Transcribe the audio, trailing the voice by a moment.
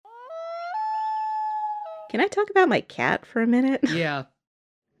Can I talk about my cat for a minute? Yeah.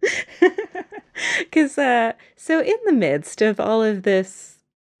 Because, so in the midst of all of this,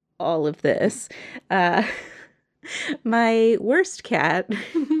 uh, my worst cat,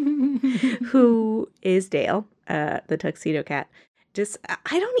 who is Dale, the tuxedo cat, just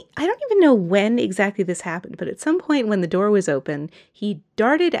I don't even know when exactly this happened, but at some point when the door was open, he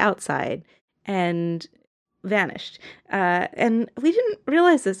darted outside and vanished. And we didn't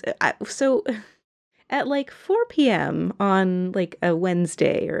realize this. So at like 4 p.m. on like a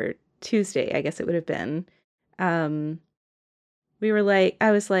Wednesday or Tuesday, I guess it would have been, um,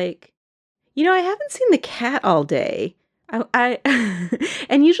 I was like, I haven't seen the cat all day.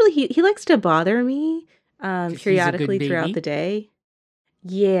 And usually he likes to bother me, Because he's a good periodically throughout the baby. day.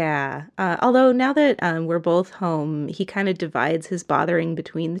 Yeah. Although now that we're both home, he kind of divides his bothering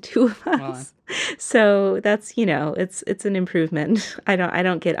between the two of Well, us. So that's, it's an improvement. I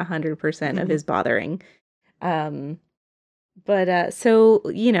don't get 100% of his bothering. Um, but so,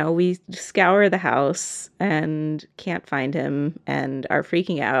 we scour the house and can't find him and are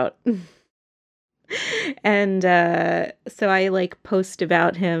freaking out. And so I like post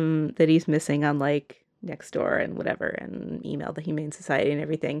about him that he's missing on like Nextdoor and whatever and email the Humane Society and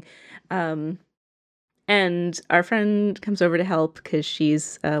everything. Um, and our friend comes over to help because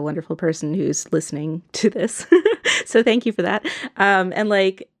she's a wonderful person who's listening to this. So thank you for that. And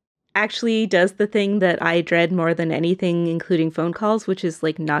like actually does the thing that I dread more than anything, including phone calls, which is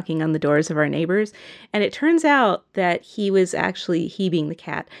like knocking on the doors of our neighbors. And it turns out that he being the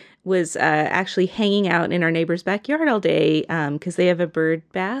cat, was actually hanging out in our neighbor's backyard all day because they have a bird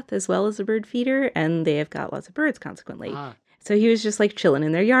bath as well as a bird feeder, and they have got lots of birds consequently. ah. So he was just like chilling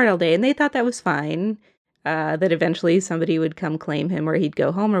in their yard all day, and they thought that was fine. That eventually somebody would come claim him or he'd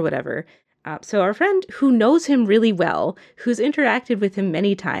go home or whatever. So our friend, who knows him really well, who's interacted with him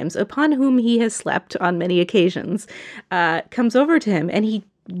many times, upon whom he has slept on many occasions, comes over to him and he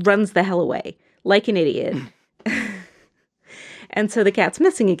runs the hell away like an idiot. And so the cat's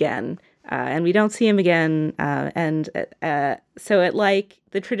missing again, and we don't see him again. And so at like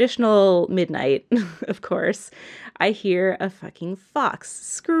the traditional midnight, of course, I hear a fucking fox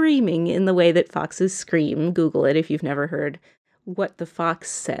screaming in the way that foxes scream. Google it if you've never heard what the fox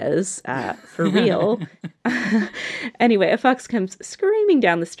says for real. Anyway, a fox comes screaming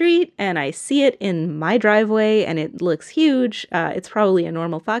down the street, and I see it in my driveway, and it looks huge. It's probably a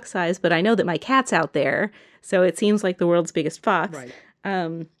normal fox size, but I know that my cat's out there, so it seems like the world's biggest fox. Right.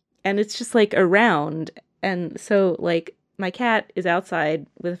 Um, and it's just like around, and so like my cat is outside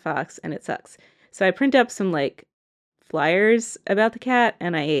with a fox, and it sucks. So I print up some like flyers about the cat,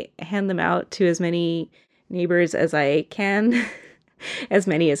 and I hand them out to as many neighbors as I can, as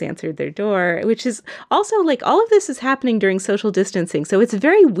many as answered their door, which is also like all of this is happening during social distancing. So it's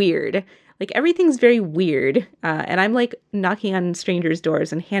very weird. Like everything's very weird. And I'm like knocking on strangers'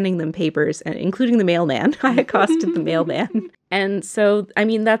 doors and handing them papers, and including the mailman. I accosted the mailman. And so, I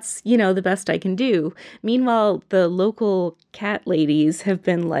mean, that's, the best I can do. Meanwhile, the local cat ladies have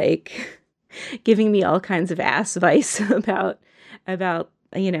been like giving me all kinds of ass advice about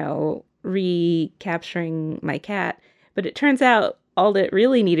recapturing my cat. But it turns out all that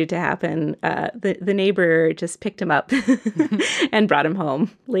really needed to happen, the neighbor just picked him up and brought him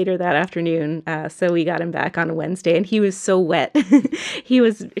home later that afternoon. So we got him back on a Wednesday, and he was so wet.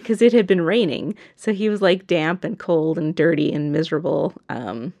 Because it had been raining, so he was like damp and cold and dirty and miserable.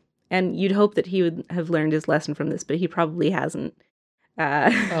 And you'd hope that he would have learned his lesson from this, but he probably hasn't.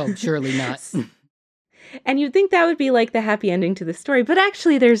 Oh, surely not. And you'd think that would be like the happy ending to the story, but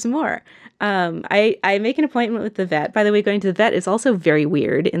actually there's more. I make an appointment with the vet. By the way, going to the vet is also very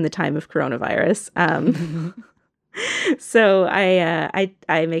weird in the time of coronavirus. So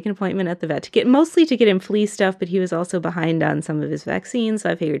I make an appointment at the vet mostly to get him flea stuff, but he was also behind on some of his vaccines,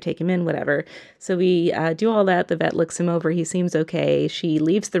 so I figured take him in, whatever. So we do all that. The vet looks him over. He seems okay. She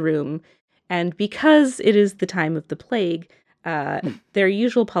leaves the room, and because it is the time of the plague, their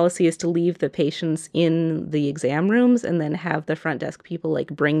usual policy is to leave the patients in the exam rooms and then have the front desk people like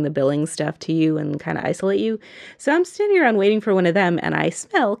bring the billing stuff to you and kind of isolate you. So I'm standing around waiting for one of them, and I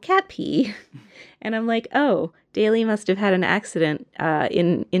smell cat pee. And I'm like, oh, Daly must have had an accident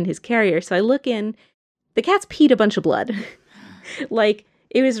in his carrier. So I look in, the cat's peed a bunch of blood. Like,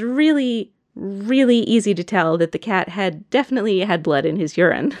 it was really, really easy to tell that the cat had definitely had blood in his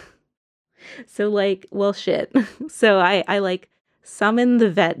urine. So like, well, shit. So I like summon the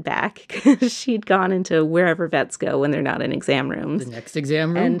vet back because she'd gone into wherever vets go when they're not in exam rooms. The next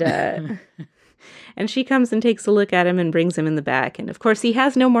exam room? And she comes and takes a look at him and brings him in the back. And of course, he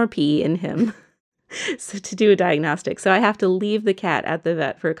has no more pee in him. So to do a diagnostic. So I have to leave the cat at the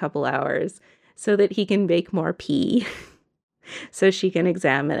vet for a couple hours so that he can make more pee so she can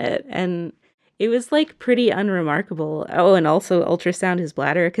examine it. And it was like pretty unremarkable. Oh, and also ultrasound his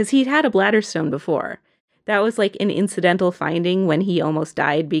bladder because he'd had a bladder stone before. That was like an incidental finding when he almost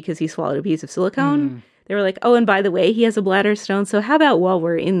died because he swallowed a piece of silicone. They were like, oh, and by the way, he has a bladder stone. So how about while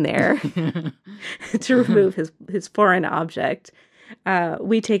we're in there to remove his foreign object,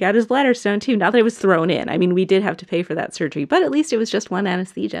 we take out his bladder stone too. Not that it was thrown in. I mean, we did have to pay for that surgery, but at least it was just one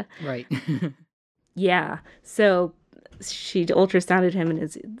anesthesia. Right. Yeah. So she ultrasounded him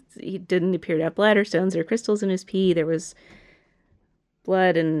and he didn't appear to have bladder stones or crystals in his pee. There was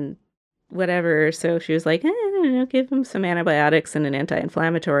blood and whatever. So she was like, give him some antibiotics and an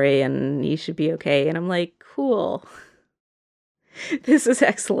anti-inflammatory and he should be okay. And I'm like, cool. This is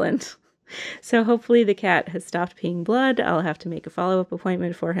excellent. So hopefully the cat has stopped peeing blood. I'll have to make a follow-up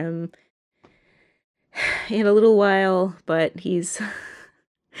appointment for him in a little while, but he's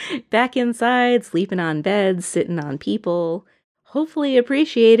back inside, sleeping on beds, sitting on people, hopefully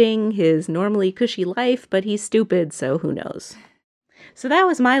appreciating his normally cushy life, but he's stupid, so who knows. So that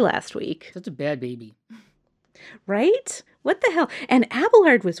was my last week. Such a bad baby. Right? What the hell? And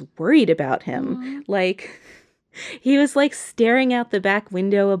Abelard was worried about him. Like, he was like staring out the back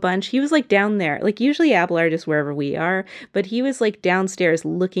window a bunch. He was like down there. Like, usually Abelard is wherever we are, but he was like downstairs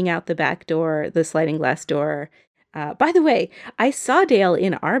looking out the back door, the sliding glass door. By the way, I saw Dale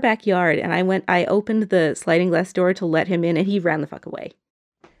in our backyard and I opened the sliding glass door to let him in and he ran the fuck away.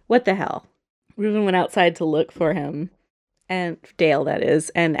 What the hell? Reuben went outside to look for him. And Dale, that is.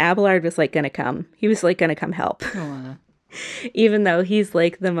 And Abelard was like gonna come. He was like gonna come help. Even though he's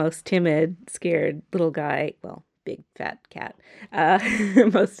like the most timid, scared little guy. Well, big fat cat.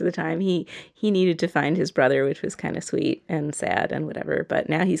 Most of the time he needed to find his brother, which was kind of sweet and sad and whatever. But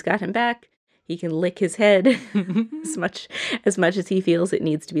now he's got him back. He can lick his head as much as he feels it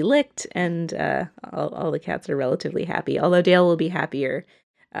needs to be licked. And all the cats are relatively happy. Although Dale will be happier.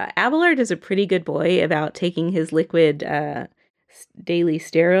 Abelard is a pretty good boy about taking his liquid daily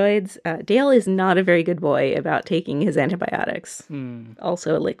steroids. Dale is not a very good boy about taking his antibiotics.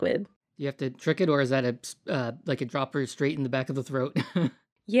 Also a liquid. You have to trick it, or is that like a dropper straight in the back of the throat?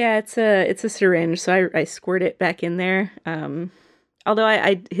 Yeah, it's a syringe, so I squirt it back in there.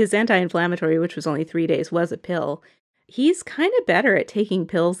 Although his anti-inflammatory, which was only 3 days, was a pill. He's kind of better at taking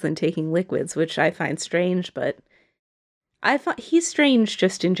pills than taking liquids, which I find strange, but I thought he's strange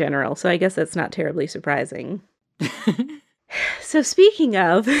just in general, so I guess that's not terribly surprising. So speaking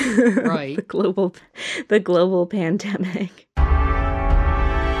of right. the global pandemic.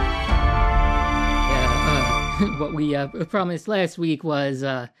 Yeah, what we promised last week was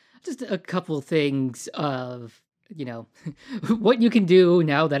just a couple things of, what you can do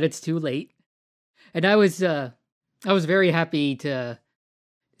now that it's too late. And I was very happy to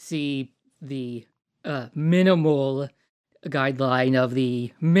see the minimal guideline of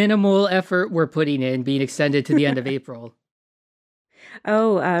the minimal effort we're putting in being extended to the end of April.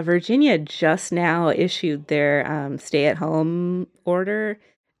 Oh, Virginia just now issued their stay-at-home order,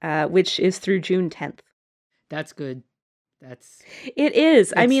 which is through June 10th. That's good. It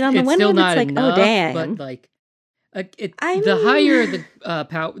is. I mean, on the one hand, it's like, enough, oh, dang. But like, the higher the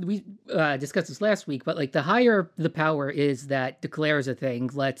power, we discussed this last week, but like the higher the power is that declares a thing,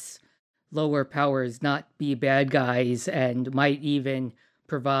 lets lower powers not be bad guys and might even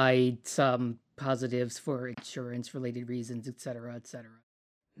provide some positives for insurance-related reasons, etc., etc.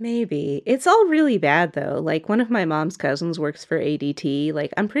 Maybe. It's all really bad, though. Like, one of my mom's cousins works for ADT.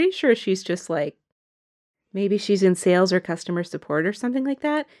 Like, I'm pretty sure she's just like, maybe she's in sales or customer support or something like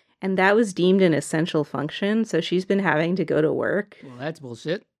that. And that was deemed an essential function, so she's been having to go to work. Well, that's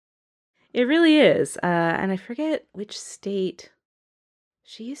bullshit. It really is. And I forget which state.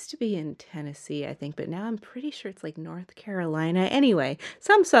 She used to be in Tennessee, I think, but now I'm pretty sure it's like North Carolina. Anyway,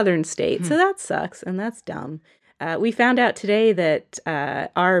 some southern state. So that sucks, and that's dumb. We found out today that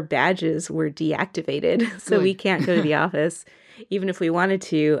our badges were deactivated, so we can't go to the office, even if we wanted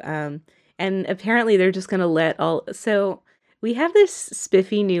to. And apparently they're just going to let all... So we have this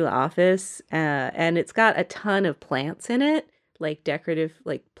spiffy new office, and it's got a ton of plants in it, like decorative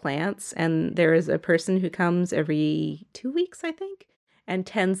like plants. And there is a person who comes every 2 weeks, I think, and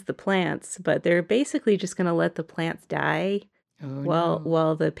tends the plants. But they're basically just going to let the plants die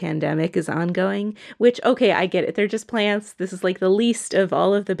while the pandemic is ongoing. Which, okay, I get it. They're just plants. This is like the least of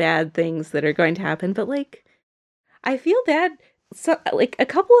all of the bad things that are going to happen. But like, I feel bad. So, like, a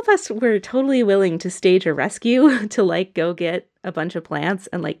couple of us were totally willing to stage a rescue to, like, go get a bunch of plants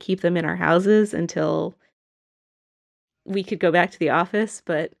and, like, keep them in our houses until we could go back to the office.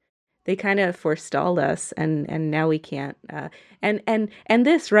 But they kind of forestalled us, and now we can't. And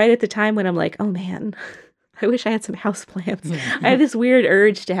this right at the time when I'm like, oh man, I wish I had some houseplants. Yeah. I have this weird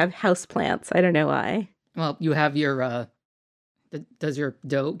urge to have houseplants. I don't know why. Well, you have your does your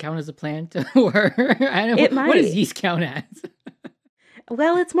dough count as a plant? Or I don't know, It what does might. yeast count as?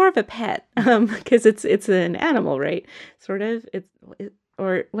 Well, it's more of a pet, because it's an animal, right? Sort of.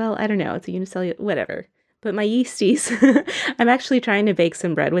 Or well, I don't know. It's a unicellular, whatever. But my yeasties, I'm actually trying to bake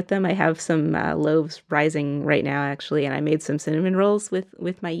some bread with them. I have some loaves rising right now, actually, and I made some cinnamon rolls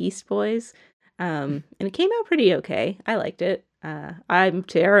with my yeast boys, and it came out pretty okay. I liked it. I'm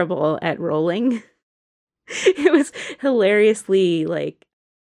terrible at rolling. It was hilariously like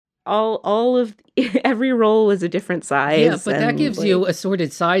all of every roll was a different Yeah, size but that and gives you like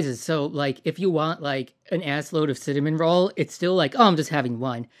assorted sizes. So, like, if you want like an ass load of cinnamon roll, it's still like, oh, I'm just having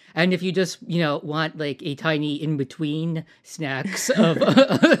one. And if you just, want like a tiny in between snacks of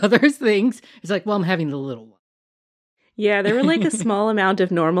other things, it's like, well, I'm having the little yeah, there were like a one. small amount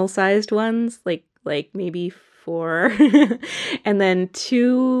of normal sized ones, like maybe four, and then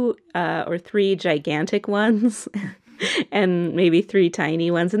two or three gigantic ones, and maybe three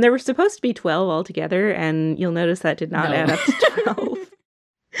tiny ones. And there were supposed to be 12 altogether, and you'll notice that did not No. add up to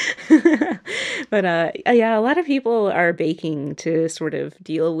 12. But yeah, a lot of people are baking to sort of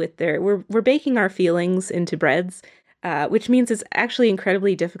deal with their we're baking our feelings into breads, which means it's actually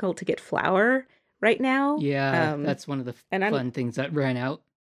incredibly difficult to get flour right now. Yeah, that's one of the And I'm fun things that ran out.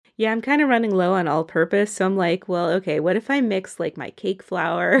 Yeah, I'm kind of running low on all purpose, so I'm like, well, okay, what if I mix like my cake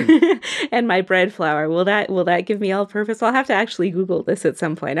flour and my bread flour? Will that give me all purpose? I'll have to actually Google this at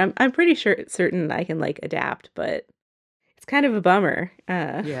some point. I'm pretty sure certain I can like adapt, but it's kind of a bummer.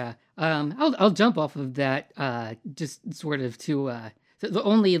 Yeah. I'll jump off of that just sort of to the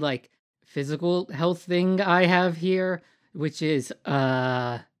only like physical health thing I have here, which is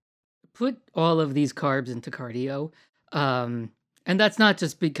put all of these carbs into cardio. And that's not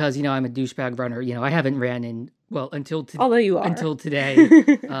just because, I'm a douchebag runner. I haven't ran in, well, Although you are. until today,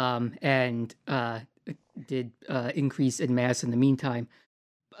 and did increase in mass in the meantime.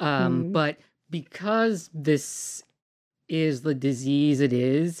 Hmm. But because this is the disease it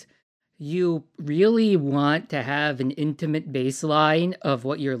is, you really want to have an intimate baseline of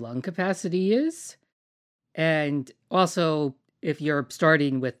what your lung capacity is. And also, if you're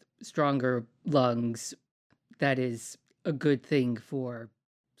starting with stronger lungs, that is a good thing for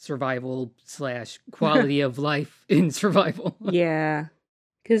survival slash quality of life in survival. Yeah,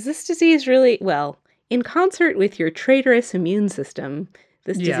 because this disease really, well, in concert with your traitorous immune system,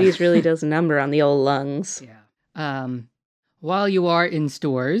 this Yeah. disease really does a number on the old lungs. Yeah. While you are in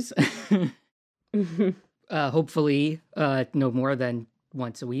stores, hopefully, no more than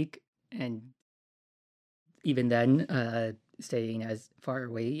once a week, and even then, staying as far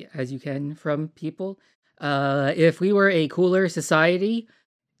away as you can from people. If we were a cooler society,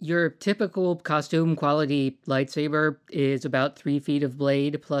 your typical costume quality lightsaber is about 3 feet of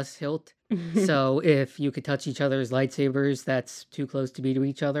blade plus hilt. So if you could touch each other's lightsabers, that's too close to be to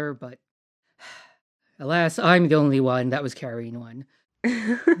each other. But alas, I'm the only one that was carrying one.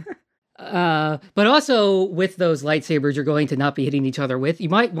 But also with those lightsabers you're going to not be hitting each other with, you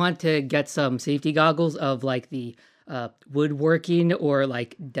might want to get some safety goggles of like the woodworking or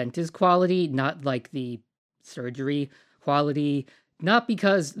like dentist quality, not like the surgery quality. Not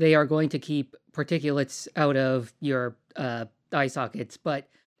because they are going to keep particulates out of your eye sockets, but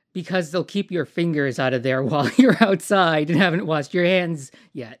because they'll keep your fingers out of there while you're outside and haven't washed your hands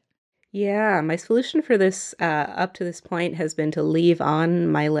yet. Yeah, my solution for this up to this point has been to leave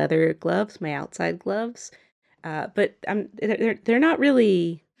on my leather gloves, my outside gloves. But they're not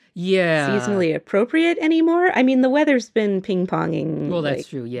really Yeah. seasonally appropriate anymore. I mean, the weather's been Well, ping-ponging that's like,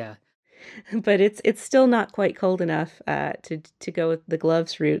 true. Yeah. but it's still not quite cold enough to go with the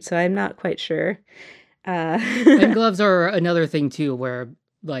gloves route, so I'm not quite sure. And gloves are another thing too, where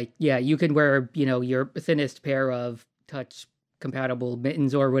like, yeah, you can wear, your thinnest pair of touch compatible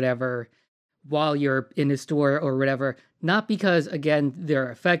mittens or whatever while you're in a store or whatever. Not because, again,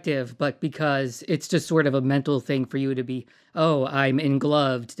 they're effective, but because it's just sort of a mental thing for you to be, oh, I'm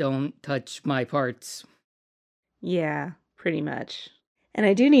engloved, don't touch my parts. Yeah, pretty much. And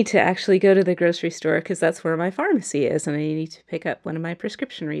I do need to actually go to the grocery store because that's where my pharmacy is, and I need to pick up one of my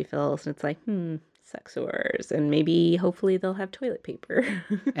prescription refills. And it's like, sex wars, and maybe hopefully they'll have toilet paper.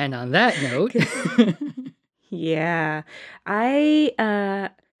 And on that note, 'Cause- yeah, I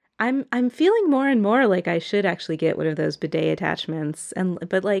I'm feeling more and more like I should actually get one of those bidet attachments, and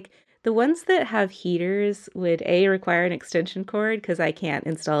but like the ones that have heaters would A require an extension cord because I can't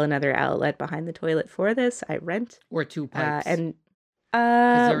install another outlet behind the toilet for this. I rent. or two pipes. And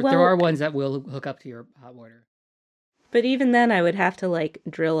Because there are Well, ones that will hook up to your hot water. but even then I would have to like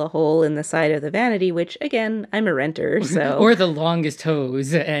drill a hole in the side of the vanity, which again, I'm a renter, so Or the longest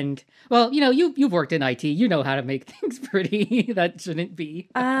hose. And, well, you've worked in IT. You know how to make things pretty. That shouldn't be.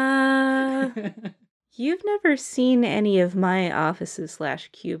 uh you've never seen any of my offices slash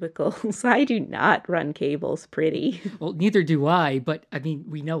cubicles. I do not run cables pretty. Well, neither do I, but I mean,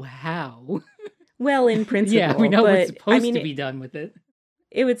 we know how. Well, in Yeah, we principle, know what's but I supposed mean, to be done with it.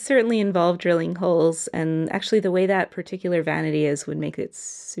 it would certainly involve drilling holes, and actually, the way that particular vanity is would make it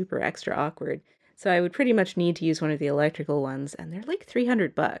super extra awkward. So I would pretty much need to use one of the electrical ones, and they're like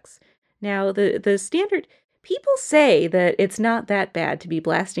 $300. Now, the standard people say that it's not that bad to be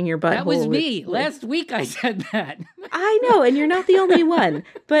blasting your That was butthole me. with Last week I said that. I know, and you're not the only one.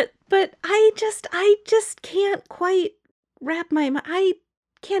 But I just can't quite I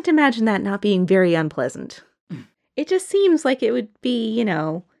can't imagine that not being very unpleasant. It just seems like it would be,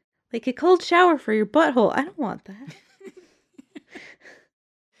 like a cold shower for your butthole. I don't want that.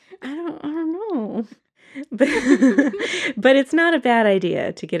 I don't know. But but it's not a bad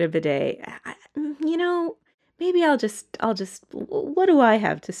idea to get a bidet. Maybe I'll just what do I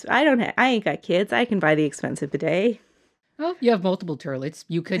have to I ain't got kids. I can buy the expensive bidet. Well, you have multiple toilets.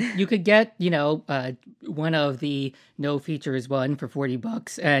 You could get, one of the no features one for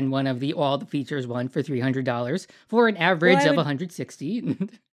 $40 and one of the all the features one for $300 for an Well, average I of would 160.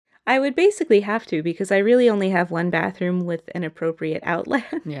 I would basically have to because I really only have one bathroom with an appropriate outlet.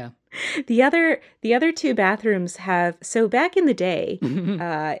 Yeah. The other two bathrooms have so back in the day,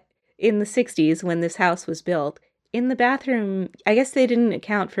 uh in the 60s when this house was built, in the bathroom, I guess they didn't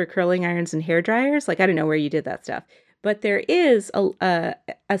account for curling irons and hair dryers. Like I don't know where you did that stuff. But there is a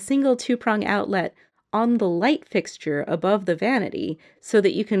single two-prong outlet on the light fixture above the vanity so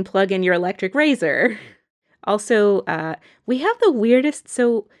that you can plug in your electric razor. Also, we have the weirdest.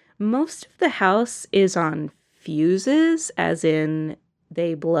 So most of the house is on fuses, as in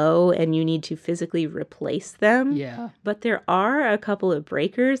they blow and you need to physically replace them. Yeah. But there are a couple of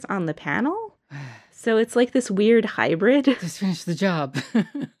breakers on the panel. So it's like this weird hybrid. Just finish the job.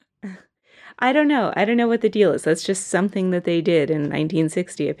 I don't know. I don't know what the deal is. That's just something that they did in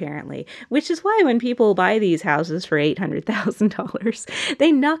 1960, apparently. Which is why when people buy these houses for $800,000,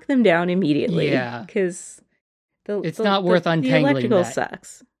 they knock them down immediately. Yeah. Because It's not worth the untangling electrical that.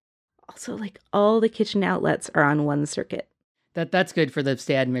 sucks. Also, like all the kitchen outlets are on one circuit. That's good for the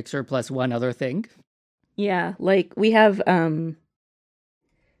stand mixer plus one other thing. Yeah, like we have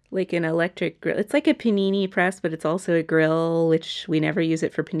like an electric grill. It's like a panini press, but it's also a grill, which we never use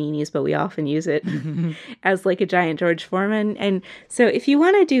it for paninis, but we often use it as like a giant George Foreman. And so if you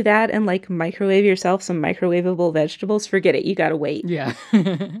want to do that and like microwave yourself some microwavable vegetables, forget it. You got to wait. Yeah.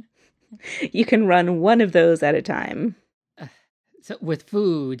 You can run one of those at a time. So with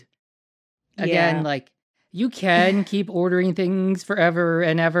food, Yeah. again, like you can keep ordering things forever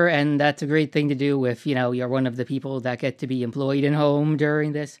and ever, and that's a great thing to do if, you're one of the people that get to be employed in home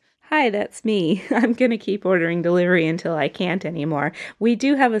during this. Hi, that's me. I'm going to keep ordering delivery until I can't anymore. We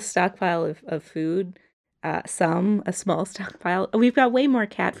do have a stockpile of food, a small stockpile. We've got way more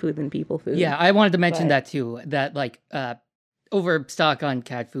cat food than people food. Yeah, I wanted to mention But that too, that like overstock on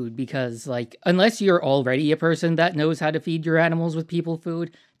cat food because like unless you're already a person that knows how to feed your animals with people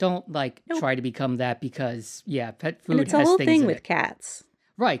food, don't like nope. try to become that because pet And food it's a has whole things thing in with it. cats.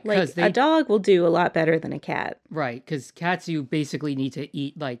 Right, Like because a dog will do a lot better than a cat. right, because cats you basically need to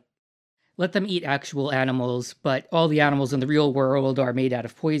eat like let them eat actual animals, but all the animals in the real world are made out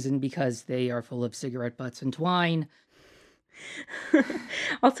of poison because they are full of cigarette butts and twine.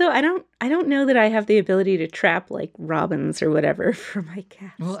 Also, I don't know that I have the ability to trap like robins or whatever for my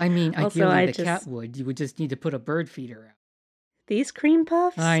cats. Well, I mean, Also, ideally I the cat just would. You would just need to put a bird feeder out. these cream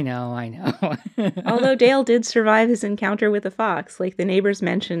puffs. I know. Although Dale did survive his encounter with a fox, like the neighbors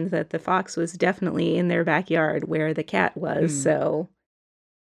mentioned that the fox was definitely in their backyard where the cat was, so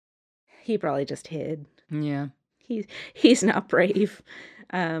he probably just hid. Yeah. He's not brave.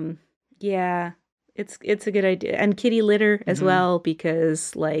 Yeah, it's a good idea. And kitty litter as well,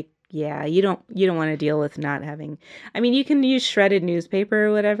 because like you don't want to deal with not having. I mean, you can use shredded newspaper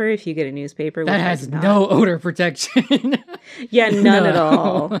or whatever if you get a newspaper. That which has not. no odor protection. Yeah, none at No.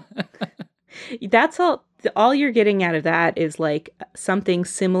 all. That's all you're getting out of that is like something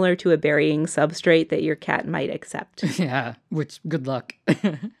similar to a burying substrate that your cat might accept. Yeah, which good luck.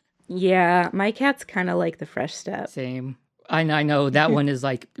 Yeah, my cat's kind of like the Fresh Step. Same. I know that one is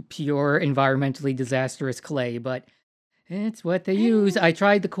like pure environmentally disastrous clay, but it's what they use. I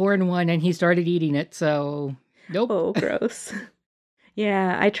tried the corn one and he started eating it, so nope. Oh, gross.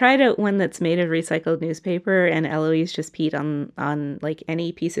 Yeah, I tried out one that's made of recycled newspaper, and Eloise just peed on like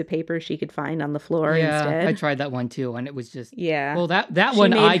any piece of paper she could find on the floor Yeah, I instead. tried that one too, and it was just Yeah. well that She one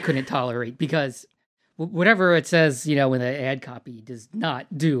made I couldn't tolerate because whatever it says, in the ad copy does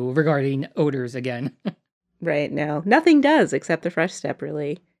not do regarding odors again. right, no. Nothing does except the Fresh Step,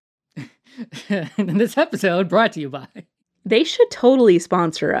 really. And this episode brought to you by They should totally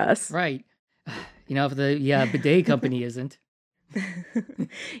sponsor us. right. If the bidet company isn't.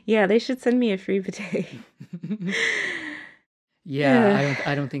 Yeah, they should send me a free bidet. Yeah,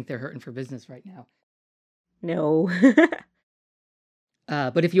 I don't think they're hurting for business right now. No.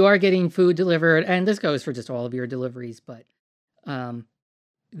 But if you are getting food delivered, and this goes for just all of your deliveries, but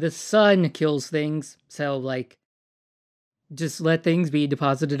the sun kills things, so like just let things be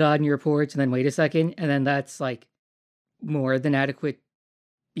deposited on your porch and then wait a second, and then that's like more than adequate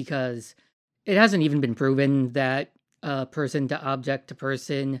because it hasn't even been proven that person to object to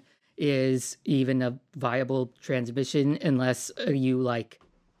person is even a viable transmission unless you like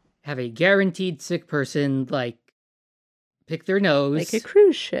have a guaranteed sick person like pick their Like a nose,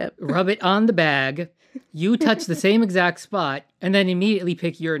 cruise ship. rub it on the bag, you touch the same exact spot, and then immediately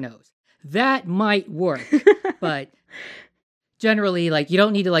pick your nose. That might work, but generally, like, you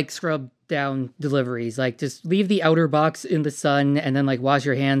don't need to, like, scrub down deliveries. Like, just leave the outer box in the sun and then, like, wash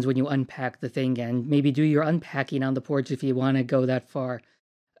your hands when you unpack the thing and maybe do your unpacking on the porch if you want to go that far.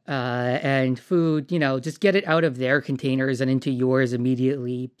 And food, just get it out of their containers and into yours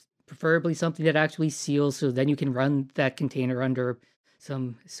immediately. Preferably something that actually seals so then you can run that container under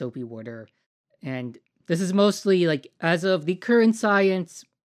some soapy water. And this is mostly, like, as of the current science,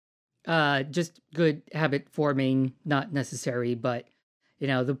 just good habit forming, not necessary, but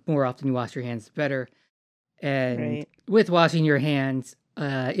the more often you wash your hands, the better. And Right. with washing your hands,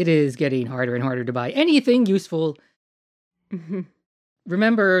 it is getting harder and harder to buy anything useful.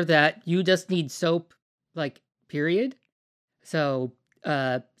 Remember that you just need soap, like, period. So,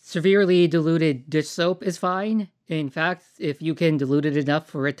 severely diluted dish soap is fine. In fact, if you can dilute it enough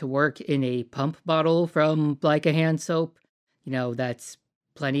for it to work in a pump bottle from, like, a hand soap, that's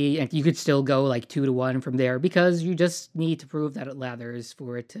plenty. And you could still go, like, 2 to 1 from there because you just need to prove that it lathers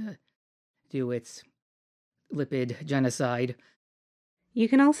for it to do its lipid genocide. You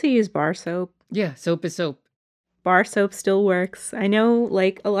can also use bar soap. Yeah, soap is soap. Bar soap still works. I know,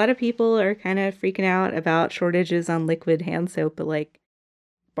 like, a lot of people are kind of freaking out about shortages on liquid hand soap, but, like,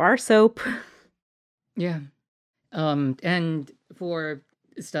 bar soap. Yeah. And for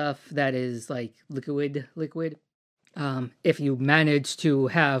stuff that is like liquid, if you manage to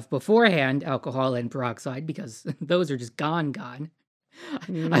have beforehand alcohol and peroxide, because those are just gone.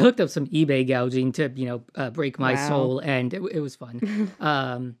 I looked up some eBay gouging to, break my Wow. soul, and it was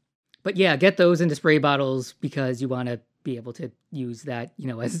fun. But yeah, get those into spray bottles because you want to be able to use that,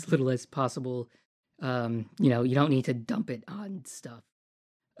 as little as possible. You don't need to dump it on stuff.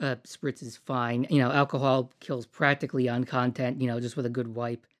 Spritz is fine. Alcohol kills practically on content, just with a good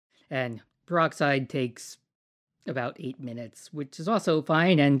wipe. And peroxide takes about 8 minutes, which is also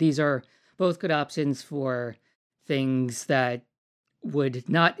fine. And these are both good options for things that would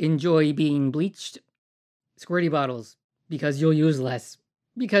not enjoy being bleached. Squirty bottles, because you'll use less,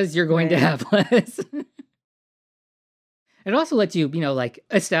 because you're going to Right. have less. It also lets you, like,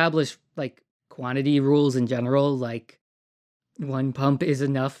 establish, like, quantity rules in general, like, 1 pump is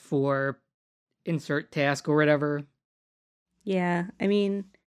enough for insert task or whatever. Yeah, I mean,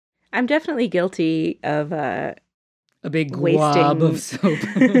 I'm definitely guilty of A big glob of soap.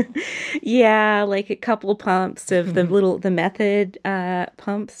 Yeah, like a couple pumps of the method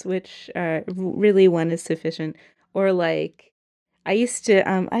pumps, which really one is sufficient. Or like I've used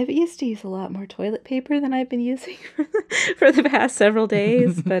to use a lot more toilet paper than I've been using for the past several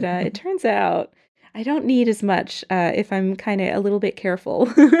days, but it turns out I don't need as much if I'm kind of a little bit careful.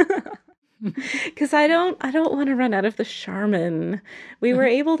 Because I don't want to run out of the Charmin. We were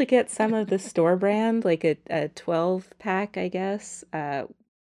able to get some of the store brand, like a 12 pack, I guess. And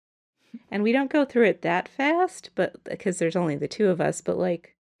we don't go through it that fast, but because there's only the two of us, but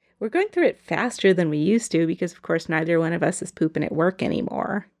like we're going through it faster than we used to because of course neither one of us is pooping at work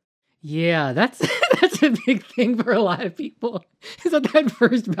anymore. Yeah, that's a big thing for a lot of people. Is that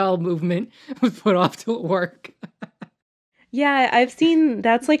first bowel movement was put off till work. Yeah, I've seen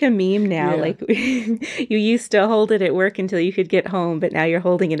that's like a meme now. Yeah. Like you used to hold it at work until you could get home, but now you're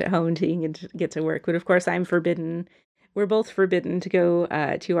holding it at home until you can get to work. But of course, I'm forbidden. We're both forbidden to go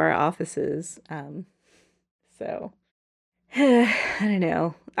to our offices. So I don't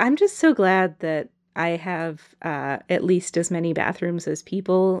know. I'm just so glad that I have at least as many bathrooms as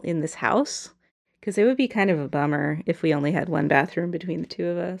people in this house. Because it would be kind of a bummer if we only had one bathroom between the two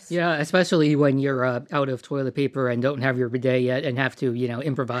of us. Yeah, especially when you're out of toilet paper and don't have your bidet yet and have to,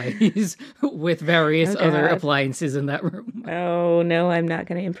 improvise with various Oh other God. appliances in that room. Oh no, I'm not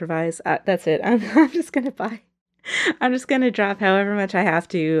going to improvise. That's it. I'm just going to buy. I'm just going to drop however much I have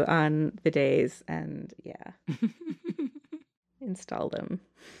to on bidets and yeah, install them.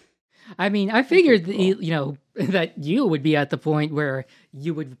 I mean, I It'd be figured cool. that you would be at the point where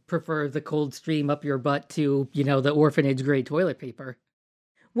you would prefer the cold stream up your butt to, the orphanage grade toilet paper.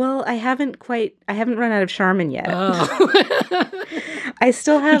 Well, I haven't run out of Charmin yet. Oh. I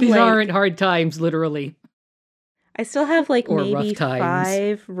still have These like aren't hard times, literally. I still have like Or rough maybe times.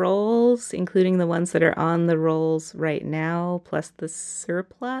 5 rolls, including the ones that are on the rolls right now, plus the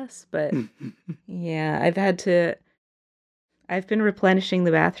surplus. But yeah, I've been replenishing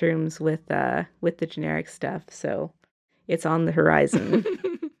the bathrooms with the generic stuff, so it's on the horizon,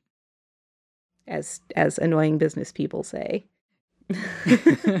 as annoying business people say.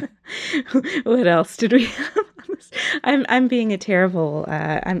 What else did we have on this? I'm being a terrible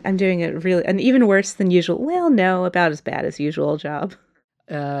I'm doing a really an even worse than usual. Well, no, about as bad as usual job.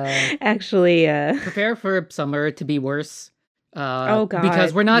 uh, Actually, Prepare for summer to be worse. oh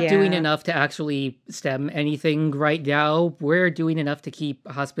Because God, we're not doing yeah. enough to actually stem anything right now. We're doing enough to keep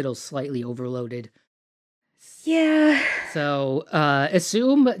hospitals slightly overloaded. Yeah. So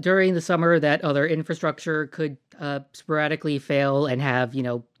assume during the summer that other infrastructure could sporadically fail and have,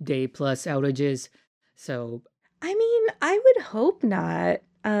 day plus outages. So, I mean, I would hope not.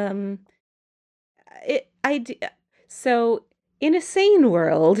 It I d- so in a sane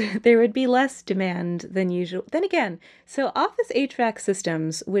world, there would be less demand than usual. Then again, so office HVAC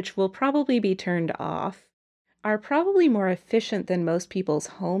systems, which will probably be turned off, are probably more efficient than most people's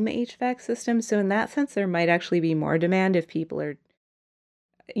home HVAC systems. So in that sense, there might actually be more demand if people are,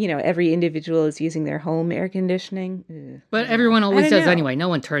 every individual is using their home air conditioning. I but don't know. everyone I always don't does know. anyway. No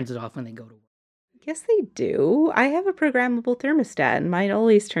one turns it off when they go to work. Yes, they do. I have a programmable thermostat, and mine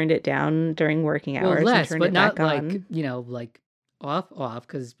always turned it down during working Well, hours and less, turned but it not back like, on. like off,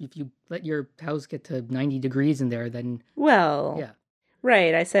 because if you let your house get to 90 degrees in there, then Well, yeah,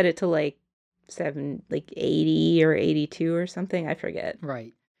 right. I set it to like 80 or 82 or something. I forget.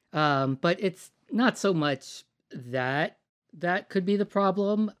 right. But it's not so much that that could be the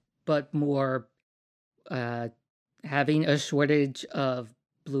problem, but more uh, having a shortage of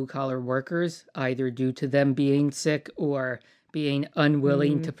blue collar workers, either due to them being sick or being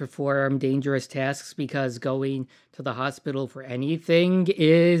unwilling to Mm, perform dangerous tasks because going to the hospital for anything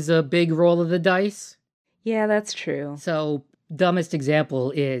is a big roll of the dice. yeah, that's true. So, dumbest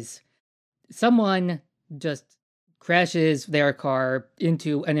example is someone just crashes their car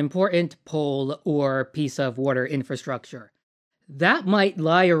into an important pole or piece of water infrastructure. That might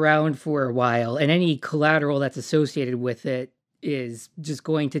lie around for a while, and any collateral that's associated with it is just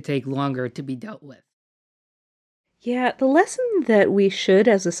going to take longer to be dealt with. Yeah, the lesson that we should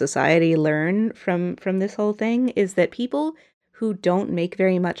as a society learn from this whole thing is that people who don't make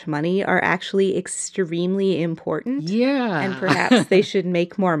very much money are actually extremely important, and Yeah. perhaps they should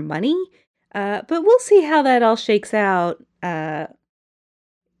make more money. But we'll see how that all shakes out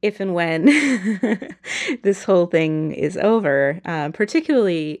if and when this whole thing is over,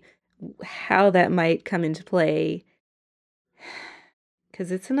 particularly how that might come into play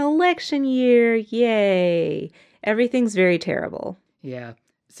because it's an election year. Yay. Everything's very terrible. Yeah.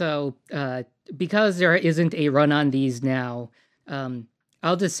 So, because there isn't a run on these now, um,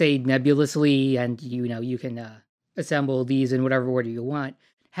 I'll just say nebulously, and you can assemble these in whatever order you want.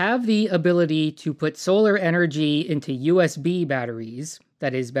 Have the ability to put solar energy into USB batteries,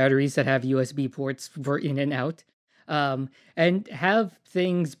 that is, batteries that have USB ports for in and out, and have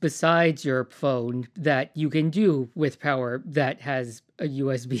things besides your phone that you can do with power that has a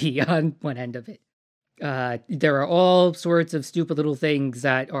USB on one end of it. There are all sorts of stupid little things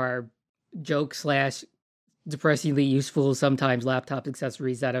that are joke slash depressingly useful, sometimes laptop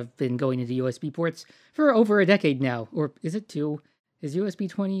accessories that have been going into USB ports for over a decade now. Or is it two? Is USB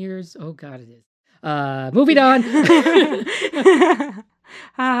 20 years? Oh god, it is. Moving on.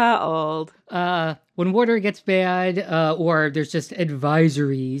 Haha, old. When water gets bad, or there's just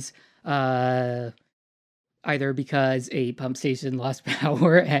advisories, either because a pump station lost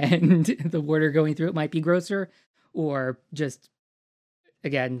power and the water going through it might be grosser, or just,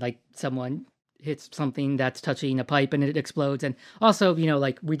 again, like someone hits something that's touching a pipe and it explodes. And also,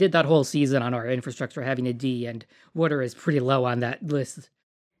 like we did that whole season on our infrastructure having a D, and water is pretty low on that list.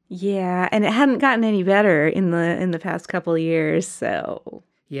 Yeah, and it hadn't gotten any better in the past couple of years, so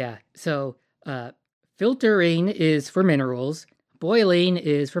Yeah. So, filtering is for minerals, boiling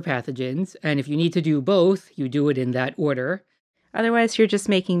is for pathogens, and if you need to do both, you do it in that order. Otherwise, you're just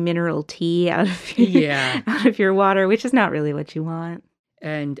making mineral tea out of Yeah. out of your water, which is not really what you want.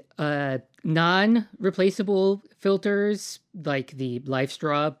 And non-replaceable filters, like the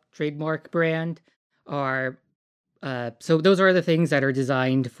LifeStraw trademark brand, are so those are the things that are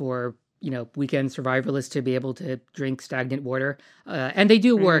designed for, weekend survivalists to be able to drink stagnant water. And they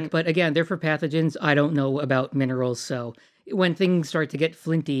do work, Right. but again, they're for pathogens. I don't know about minerals, so when things start to get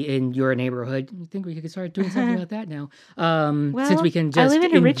flinty in your neighborhood, you think we could start doing something about that now. Since we Well, can I just live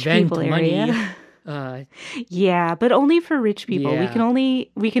in a rich invent people money. area. Uh, Yeah, but only for rich people. Yeah.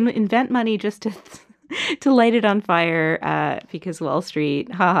 We can invent money just to to light it on fire because Wall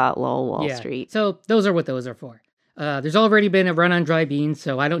Street, haha, lol, Wall Yeah. Street. So those are what those are for. There's already been a run on dry beans,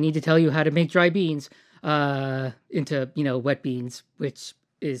 so I don't need to tell you how to make dry beans into, wet beans, which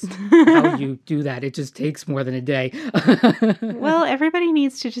is how you do that. It just takes more than a day. Well, everybody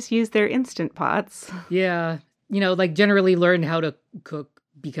needs to just use their Instant Pots. Yeah. Like generally learn how to cook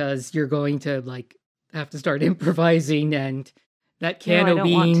because you're going to like have to start improvising, and that can No, I of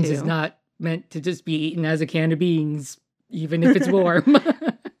don't want beans is to. not meant to just be eaten as a can of beans, even if it's warm.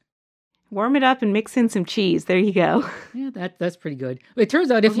 Warm it up and mix in some cheese. There you go. Yeah, that's pretty good. It turns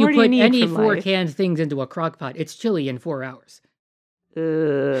out if What you more do you put need any from four life? canned things into a crock pot, it's chili in 4 hours.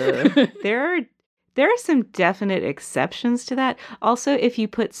 There are some definite exceptions to that. Also, if you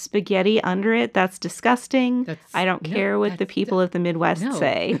put spaghetti under it, that's disgusting. I don't care what the people of the Midwest no.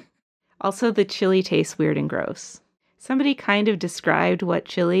 say. Also, the chili tastes weird and gross. Somebody kind of described what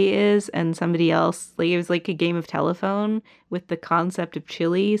chili is, and somebody else, like it was like a game of telephone with the concept of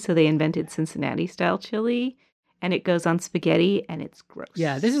chili, so they invented Cincinnati-style chili, and it goes on spaghetti, and it's gross.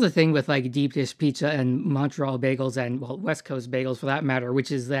 Yeah, this is the thing with like deep dish pizza and Montreal bagels and, well, West Coast bagels for that matter,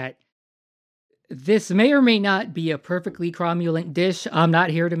 which is that this may or may not be a perfectly cromulent dish. I'm not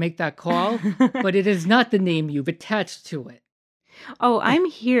here to make that call, but it is not the name you've attached to it. Oh, I'm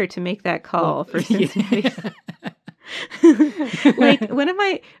here to make that call for yeah. Cincinnati. Like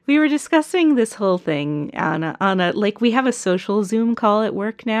we were discussing this whole thing on a like we have a social Zoom call at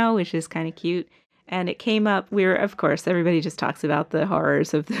work now, which is kind of cute. And it came up. Of course, everybody just talks about the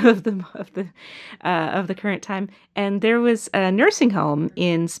horrors of the current time. And there was a nursing home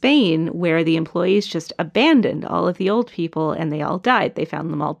in Spain where the employees just abandoned all of the old people, and they all died. They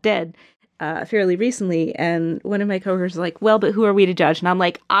found them all dead fairly recently. And one of my coworkers was like, "Well, but who are we to judge?" And I'm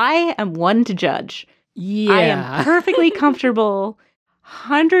like, "I am one to judge. Yeah. I am perfectly comfortable."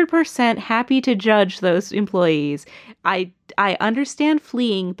 100% happy to judge those employees. I understand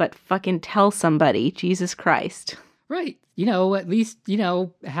fleeing, but fucking tell somebody, Jesus Christ. Right. At least,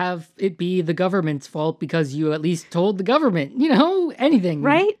 have it be the government's fault because you at least told the government, anything.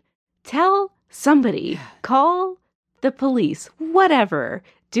 Right? Tell somebody. Call the police. Whatever.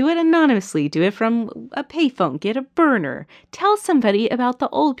 Do it anonymously. Do it from a payphone. Get a burner. Tell somebody about the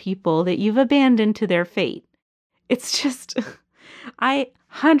old people that you've abandoned to their fate. It's just... I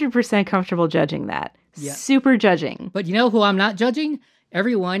 100% comfortable judging that. Yeah. Super judging. But you know who I'm not judging?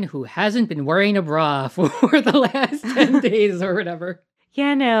 Everyone who hasn't been wearing a bra for the last 10 days or whatever.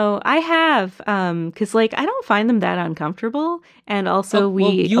 Yeah, no, I have. Because, like, I don't find them that uncomfortable. And also,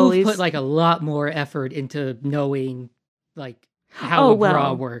 you've always put, like, a lot more effort into knowing, like, how a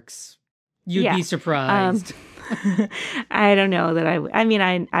bra works. You'd be surprised. I don't know that I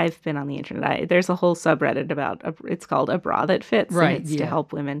mean, I've been on the internet. There's a whole subreddit about it's called A Bra That Fits. Right, and it's to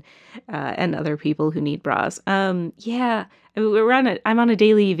help women and other people who need bras. Yeah, I'm on a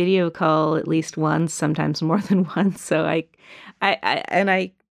daily video call at least once, sometimes more than once. So I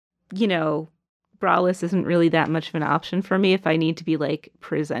braless isn't really that much of an option for me if I need to be like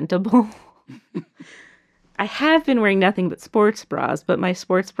presentable. I have been wearing nothing but sports bras, but my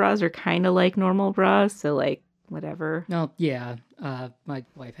sports bras are kind of like normal bras, so like whatever. No, yeah. My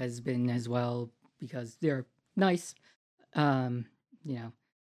wife has been as well because they're nice. But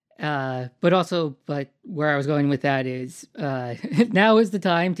where I was going with that is now is the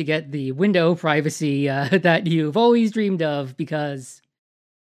time to get the window privacy that you've always dreamed of because,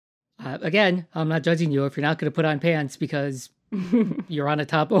 again, I'm not judging you if you're not going to put on pants because you're on a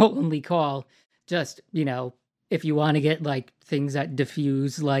top only call. Just, if you want to get like things that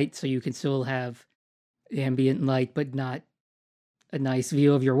diffuse light so you can still have ambient light, but not a nice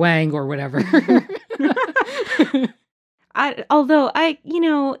view of your wang or whatever.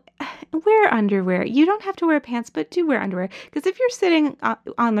 Wear underwear. You don't have to wear pants, but do wear underwear. Because if you're sitting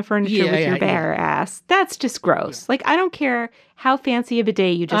on the furniture with your bare ass, that's just gross. Yeah. Like, I don't care how fancy a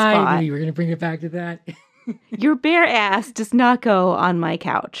bidet you just bought. I knew you were going to bring it back to that. Your bare ass does not go on my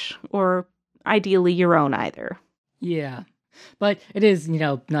couch, or ideally your own either. Yeah. But it is,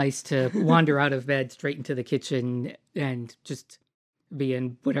 nice to wander out of bed straight into the kitchen and just be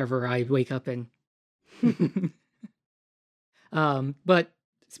in whatever I wake up in. But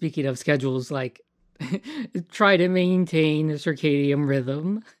speaking of schedules, like, try to maintain a circadian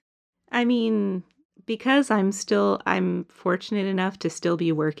rhythm. I mean, because I'm fortunate enough to still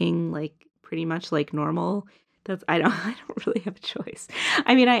be working like pretty much like normal. I don't really have a choice.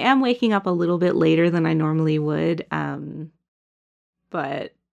 I mean, I am waking up a little bit later than I normally would,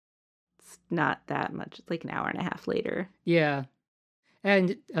 but it's not that much. It's like an hour and a half later. Yeah.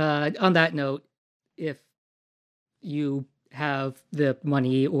 And on that note, if you have the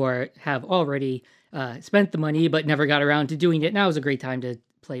money or have already spent the money but never got around to doing it, now is a great time to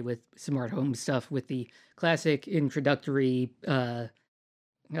play with smart home stuff with the classic introductory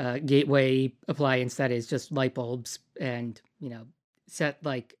gateway appliance that is just light bulbs and, set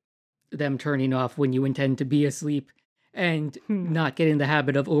like them turning off when you intend to be asleep and not get in the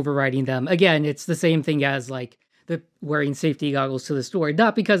habit of overriding them. Again, it's the same thing as like the wearing safety goggles to the store,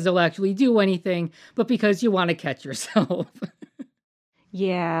 not because they'll actually do anything, but because you want to catch yourself.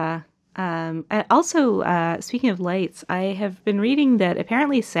 Yeah. And also, speaking of lights, I have been reading that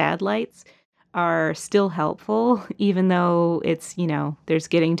apparently sad lights are still helpful, even though it's, there's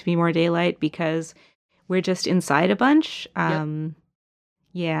getting to be more daylight because we're just inside a bunch. Yep.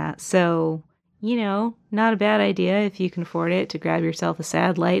 Yeah, so, not a bad idea if you can afford it to grab yourself a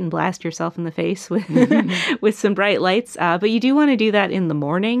sad light and blast yourself in the face with with some bright lights. But you do want to do that in the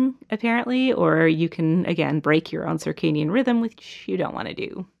morning, apparently, or you can, again, break your own circadian rhythm, which you don't want to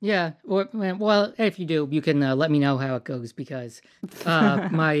do. Yeah, well, if you do, you can let me know how it goes because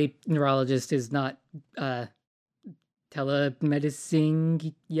my neurologist is not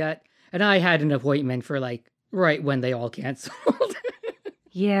telemedicine yet, and I had an appointment for like right when they all canceled.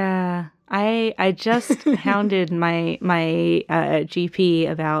 Yeah, I just hounded my GP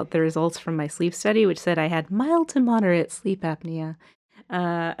about the results from my sleep study, which said I had mild to moderate sleep apnea.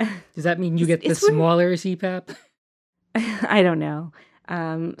 Does that mean you get the smaller CPAP? I don't know.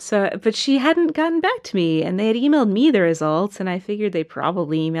 But she hadn't gotten back to me, and they had emailed me the results, and I figured they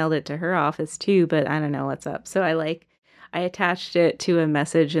probably emailed it to her office too, but I don't know what's up. So I attached it to a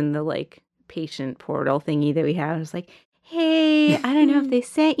message in the like patient portal thingy that we have. I was like, hey, I don't know if they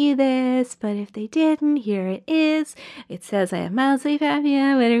sent you this, but if they didn't, here it is. It says I have mild sleep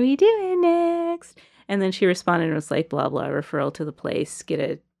apnea. What are we doing next? And then she responded and was like, blah, blah, referral to the place.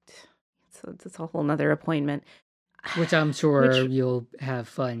 It's a whole nother appointment. Which I'm sure you'll have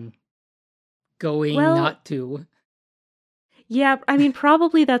fun going not to. Yeah, I mean,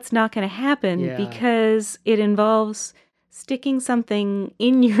 probably that's not going to happen because it involves sticking something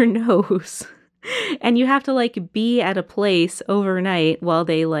in your nose. And you have to like be at a place overnight while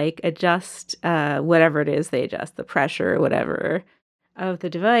they like adjust whatever it is they adjust, the pressure or whatever of the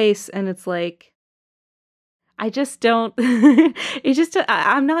device. And it's like, I just don't,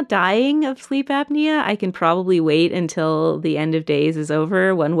 I'm not dying of sleep apnea. I can probably wait until the end of days is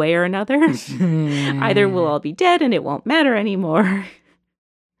over one way or another. Either we'll all be dead and it won't matter anymore.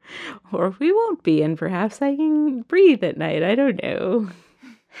 Or we won't be, and perhaps I can breathe at night. I don't know.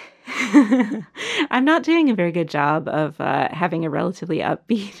 I'm not doing a very good job of having a relatively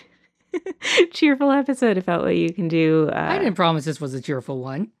upbeat, cheerful episode about what you can do. I didn't promise this was a cheerful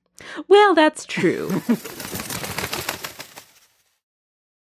one. Well, that's true.